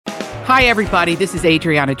Hi, everybody. This is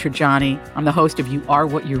Adriana Trajani. I'm the host of You Are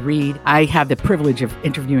What You Read. I have the privilege of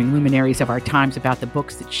interviewing luminaries of our times about the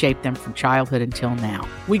books that shaped them from childhood until now.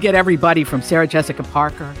 We get everybody from Sarah Jessica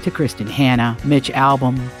Parker to Kristen Hanna, Mitch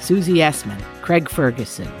Albom, Susie Essman, Craig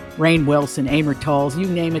Ferguson, Rainn Wilson, Amor Tolls, you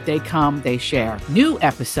name it, they come, they share. New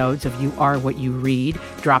episodes of You Are What You Read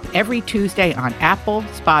drop every Tuesday on Apple,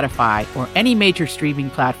 Spotify, or any major streaming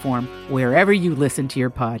platform wherever you listen to your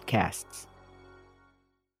podcasts.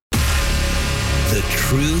 The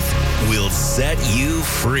truth will set you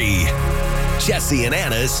free. Jesse and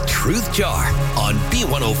Anna's Truth Jar on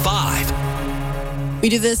B105. We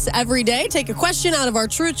do this every day. Take a question out of our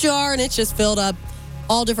Truth Jar, and it's just filled up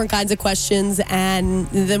all different kinds of questions, and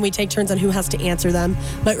then we take turns on who has to answer them,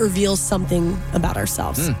 but reveal something about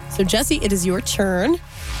ourselves. So, Jesse, it is your turn.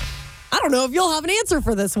 I don't know if you'll have an answer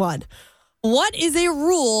for this one. What is a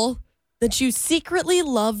rule that you secretly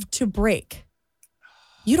love to break?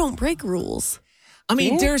 You don't break rules. I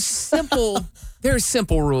mean, there's simple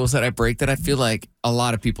rules that I break that I feel like a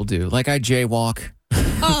lot of people do. Like I jaywalk.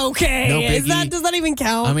 Okay. No biggie. Does that even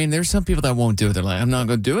count? I mean, there's some people that won't do it. They're like, I'm not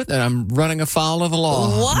going to do it. Then I'm running afoul of the law.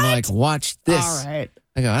 What? I'm like, watch this. All right.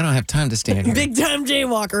 I go, I don't have time to stand here. Big time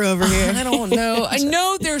jaywalker over here. I don't know. I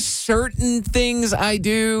know there's certain things I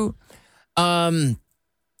do. Like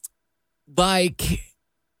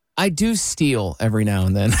I do steal every now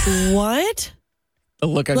and then. What? The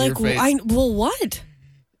look on your face. What?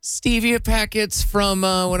 Stevia packets from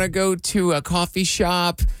when I go to a coffee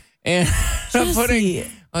shop and I'm putting.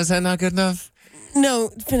 Oh, is that not good enough? No,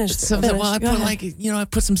 finish. Well, I put I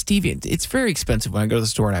put some stevia. It's very expensive when I go to the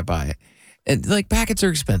store and I buy it. And like packets are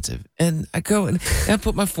expensive. And I go and I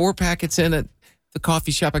put my 4 packets in at the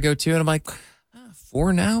coffee shop I go to, and I'm like,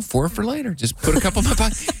 4 now, 4 for later. Just put a couple in my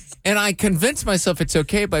pocket. And I convince myself it's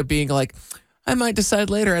okay by being like, I might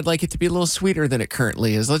decide later I'd like it to be a little sweeter than it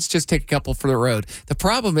currently is. Let's just take a couple for the road. The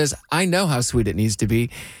problem is I know how sweet it needs to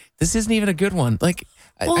be. This isn't even a good one. Like,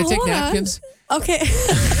 I take napkins. Okay.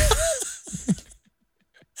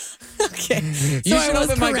 Okay. You should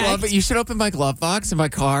open my glove. You should open my glove box in my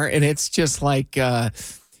car, and it's just like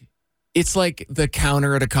it's like the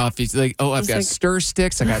counter at a coffee. Like, I've got stir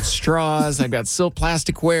sticks, I got straws, I got silk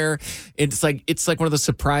plasticware. It's like one of those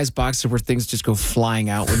surprise boxes where things just go flying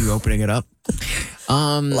out when you're opening it up.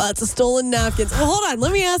 Lots of stolen napkins. Well, hold on.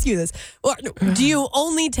 Let me ask you this: do you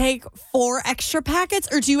only take 4 extra packets,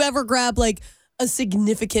 or do you ever grab like a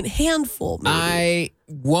significant handful? Maybe? I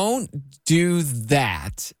won't do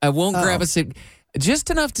that. I won't grab just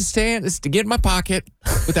enough to get in my pocket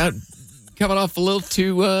without coming off a little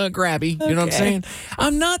too grabby. You know what I'm saying?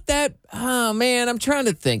 I'm not that. Oh man, I'm trying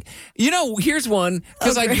to think. Here's one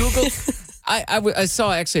because I googled. I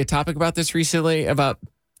saw actually a topic about this recently about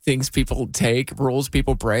things people take, rules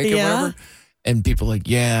people break, or whatever. And people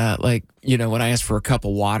when I ask for a cup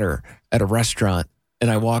of water at a restaurant and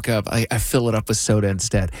I walk up, I fill it up with soda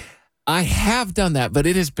instead. I have done that, but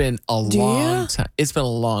it has been a long time. It's been a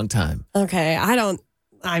long time. Okay,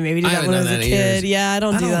 I maybe did that when I was a kid. Yeah, I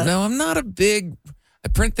don't do that. No, I'm not a big. I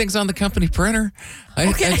print things on the company printer.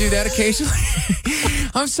 I do that occasionally.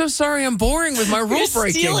 I'm so sorry. I'm boring with my rule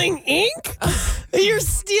breaking. Stealing ink? You're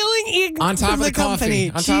stealing ink on top from of the coffee.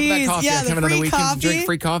 Company. On top of that coffee, I come in on the weekends coffee and drink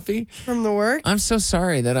free coffee from the work. I'm so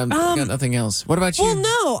sorry that I got nothing else. What about you? Well,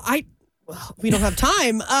 no, we don't have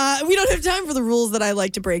time. We don't have time for the rules that I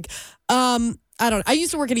like to break. I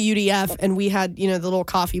used to work at a UDF, and we had, the little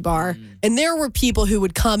coffee bar, and there were people who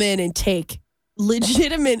would come in and take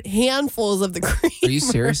legitimate handfuls of the cream. Are you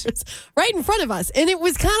serious? Right in front of us. And it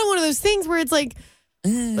was kind of one of those things where it's like,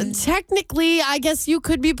 technically, I guess you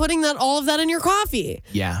could be putting all of that in your coffee.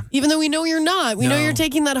 Yeah. Even though we know you're not. We know you're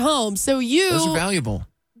taking that home. So those are valuable.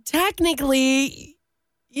 Technically,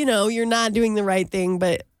 you're not doing the right thing,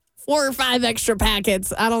 but 4 or 5 extra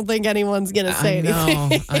packets, I don't think anyone's going to say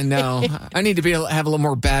anything. I know. I need to have a little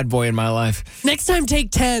more bad boy in my life. Next time,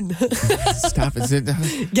 take 10. Stop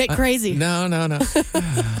it. Get crazy. No.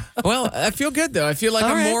 Well, I feel good, though. I feel like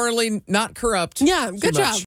I'm morally not corrupt. Yeah, good job.